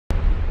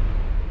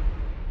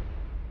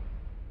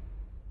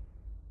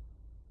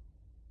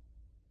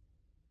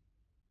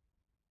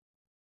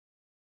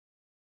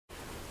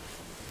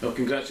Well,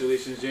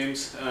 congratulations,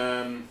 James.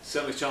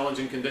 Certainly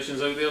challenging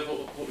conditions out there.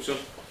 What was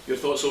your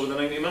thoughts over the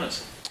 90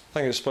 minutes? I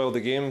think it spoiled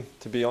the game,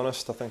 to be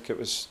honest. I think it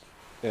was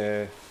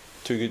two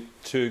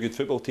good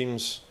football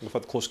teams. We've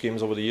had close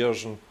games over the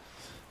years, and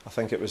I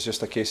think it was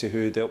just a case of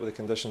who dealt with the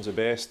conditions the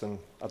best. And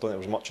I don't think there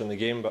was much in the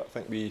game, but I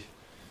think we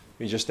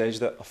just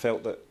edged it. I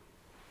felt that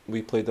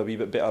we played a wee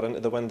bit better into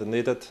the wind than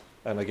they did,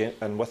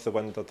 and with the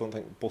wind, I don't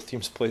think both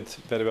teams played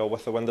very well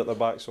with the wind at their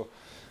back. So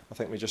I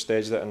think we just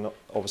edged it, and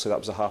obviously that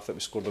was the half that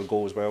we scored our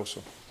goal as well.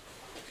 So.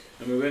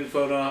 And we went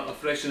for a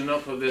freshening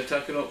up of the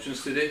attacking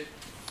options today.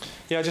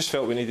 Yeah, I just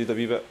felt we needed a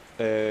wee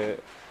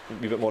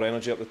bit more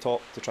energy up the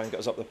top to try and get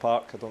us up the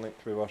park. I don't think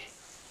we were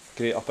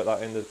great up at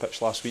that end of the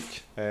pitch last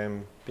week.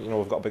 But you know,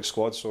 we've got a big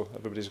squad, so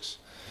everybody's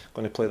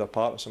going to play their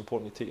part. It's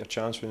important to take your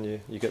chance when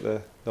you get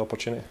the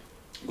opportunity.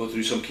 Go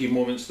through some key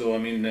moments though. I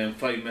mean,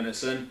 5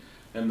 minutes in,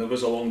 and there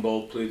was a long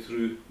ball played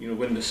through,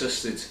 wind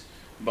assisted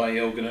by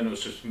Elgin, and it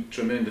was just a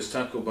tremendous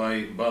tackle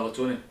by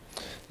Balatoni.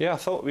 Yeah, I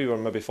thought we were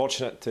maybe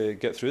fortunate to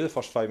get through the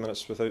first 5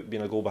 minutes without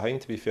being a goal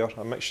behind, to be fair.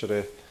 A mixture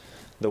of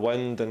the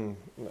wind and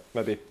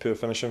maybe poor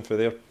finishing for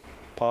their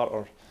part,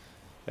 or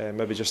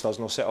maybe just us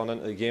not settling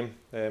into the game.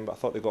 But I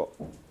thought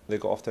they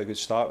got off to a good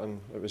start, and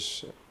it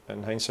was,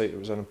 in hindsight, it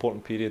was an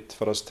important period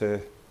for us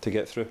to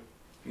get through.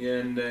 Yeah,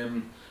 and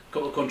a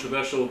couple of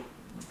controversial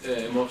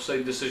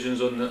offside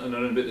decisions on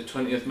around about the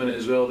 20th minute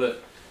as well that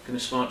kind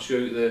of smarts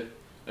you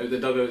out the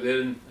dugout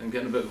there and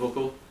getting a bit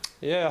vocal.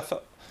 Yeah,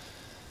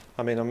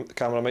 I mean, the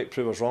camera might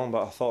prove us wrong,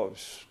 but I thought it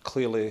was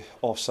clearly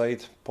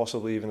offside,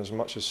 possibly even as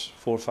much as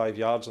 4 or 5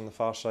 yards on the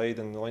far side,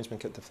 and the linesman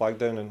kicked the flag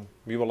down, and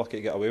we were lucky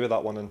to get away with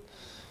that one. And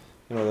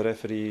the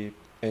referee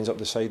ends up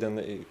deciding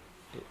that he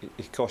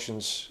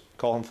cautions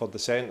Colin for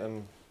dissent,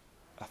 and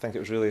I think it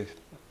was really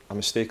a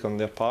mistake on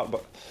their part.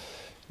 But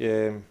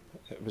yeah,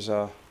 it was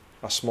a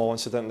small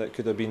incident that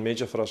could have been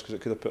major for us because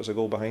it could have put us a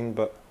goal behind.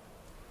 But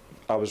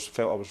I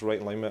felt I was right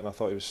in line with it, and I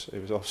thought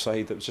it was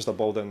offside. It was just a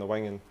ball down the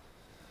wing, and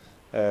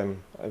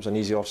it was an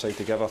easy offside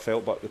to give, I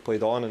felt, but they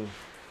played on,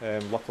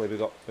 and luckily we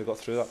got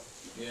through that.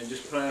 Yeah, and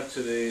just prior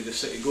to the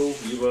City goal,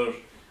 you were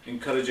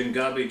encouraging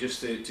Gabby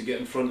just to get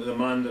in front of the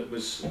man that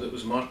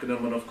was marking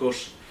him, and of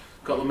course,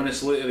 a couple of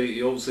minutes later,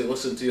 he obviously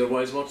listened to your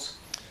wise words.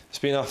 It's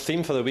been a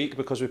theme for the week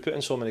because we put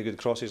in so many good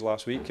crosses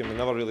last week, and we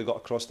never really got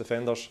across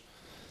defenders.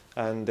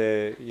 And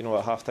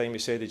at half time, he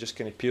said he just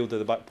kind of peeled to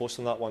the back post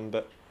on that one,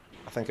 but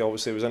I think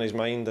obviously it was in his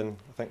mind, and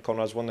I think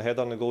Conrad's won the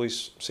header and the goal,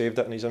 he's saved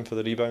it, and he's in for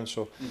the rebound.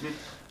 So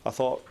I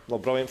thought, well,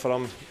 brilliant for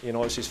him.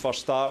 It's his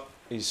first start.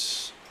 You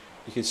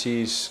could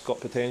see he's got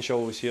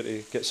potential. He's here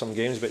to get some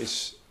games, but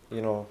he's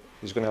going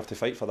to have to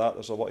fight for that.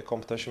 There's a lot of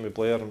competition with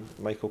Blair and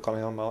Michael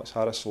Cunningham, Alex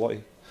Harris, a lot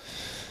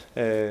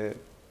of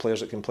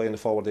players that can play in the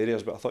forward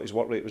areas. But I thought his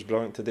work rate was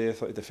brilliant today. I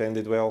thought he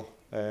defended well.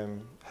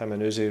 Him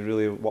and Uzi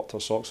really worked their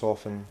socks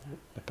off and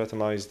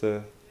epitomised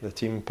the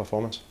team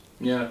performance.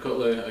 Yeah, a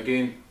couple of,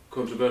 again,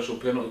 controversial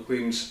penalty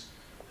claims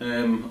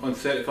on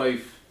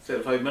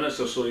 35 minutes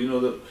or so.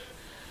 That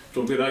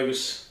from where I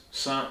was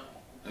sat,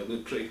 it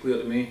looked pretty clear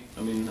to me.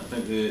 I mean, I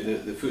think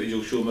the footage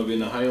will show maybe in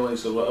the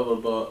highlights or whatever,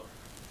 but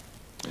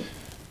yeah.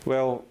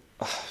 Well,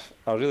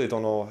 I really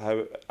don't know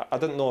how. I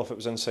didn't know if it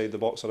was inside the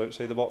box or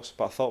outside the box,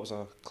 but I thought it was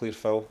a clear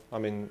foul. I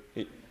mean,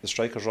 the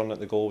striker's running at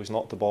the goal, he's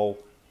knocked the ball.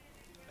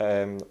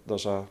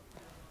 There's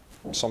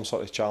some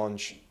sort of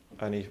challenge,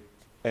 and he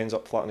ends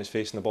up flat on his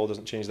face and the ball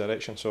doesn't change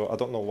direction. So I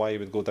don't know why he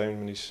would go down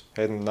when he's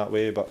heading that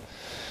way, but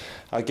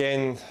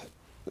again,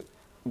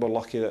 we're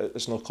lucky that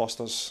it's not cost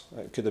us.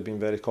 It could have been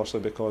very costly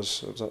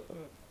because it was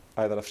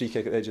either a free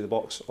kick at the edge of the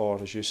box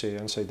or, as you say,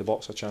 inside the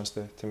box, a chance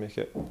to make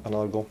it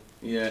another goal.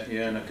 Yeah,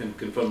 and I can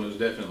confirm it was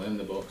definitely in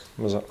the box.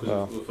 Was it?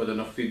 Yeah. We've had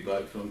enough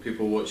feedback from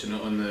people watching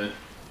it on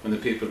the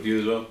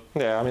pay-per-view as well.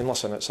 Yeah, I mean,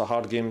 listen, it's a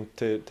hard game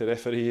to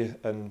referee,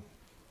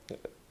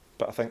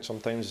 but I think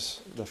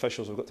sometimes the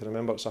officials have got to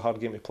remember it's a hard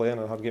game to play and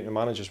a hard game to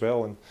manage as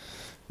well. And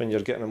when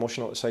you're getting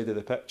emotional at the side of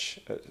the pitch,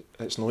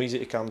 it's not easy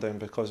to calm down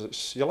because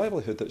it's your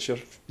livelihood, it's your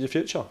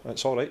future.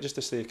 It's all right just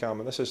to stay calm,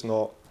 and this is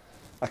not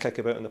a kick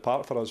about in the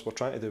park for us. We're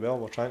trying to do well.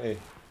 We're trying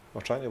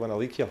to win a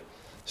league here.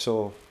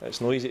 So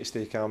it's not easy to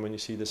stay calm when you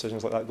see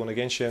decisions like that going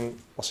against you.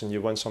 And listen,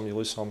 you win some, you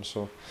lose some.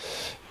 So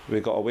we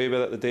got away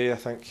with it today. I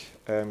think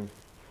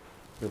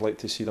we'd like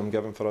to see them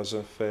given for us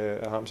if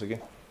it happens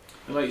again.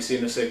 And like you say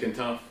in the second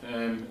half,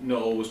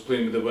 not always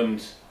playing with the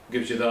wind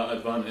gives you that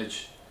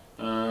advantage.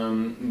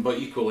 But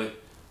equally,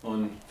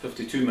 on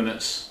 52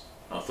 minutes,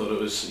 I thought it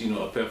was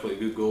a perfectly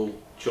good goal,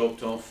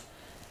 chopped off.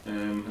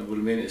 And we'll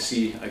remain to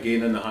see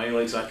again in the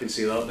highlights. I can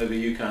see that, maybe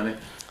you can.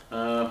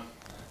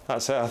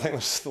 That's it. I think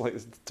there's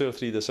like 2 or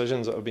 3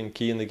 decisions that have been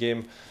key in the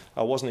game.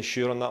 I wasn't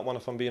sure on that one,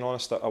 if I'm being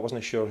honest. I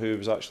wasn't sure who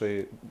was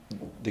actually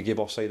they gave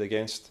offside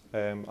against.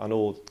 I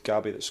know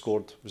Gabby that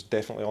scored was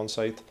definitely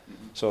onside,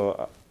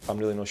 so I'm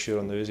really not sure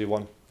on the Uzi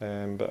one.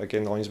 But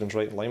again, the linesman's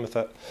right in line with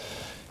it.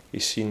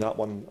 He's seen that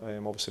one.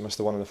 Obviously missed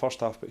the one in the first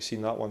half, but he's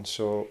seen that one.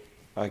 So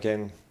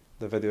again,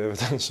 the video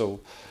evidence will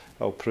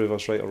prove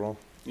us right or wrong.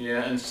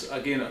 Yeah, and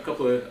again,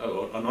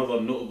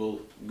 another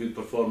notable good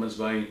performance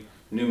by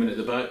Newman at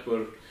the back,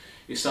 where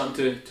he's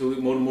starting to look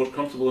more and more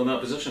comfortable in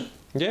that position.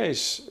 Yeah,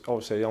 he's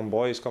obviously a young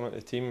boy. He's coming to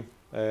the team.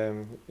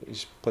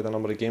 He's played a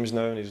number of games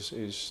now, and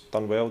he's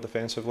done well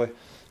defensively.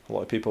 A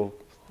lot of people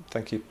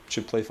think he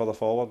should play further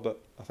forward, but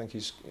I think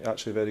he's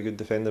actually very good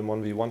defending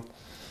 1v1.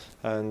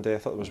 And I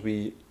thought there was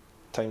wee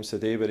times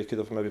today where he could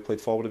have maybe played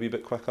forward a wee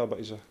bit quicker, but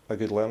he's a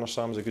good learner.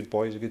 Sam's a good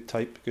boy. He's a good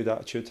type, good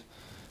attitude,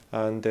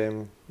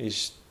 and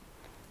he's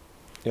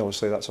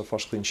obviously that's our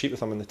first clean sheet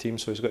with him in the team,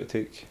 so he's got to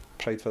take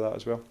pride for that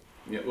as well.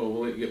 Yeah, well,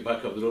 we'll let you get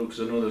back up the road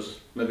because I know there's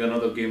maybe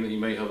another game that you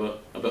might have a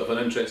bit of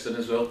an interest in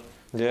as well.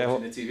 Yeah,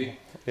 watching the TV.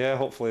 Yeah,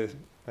 hopefully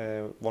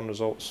one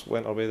results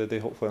went our way today.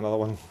 Hopefully another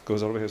one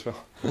goes our way as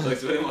well.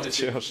 Thanks very much.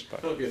 Cheers.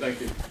 Okay,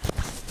 thank you.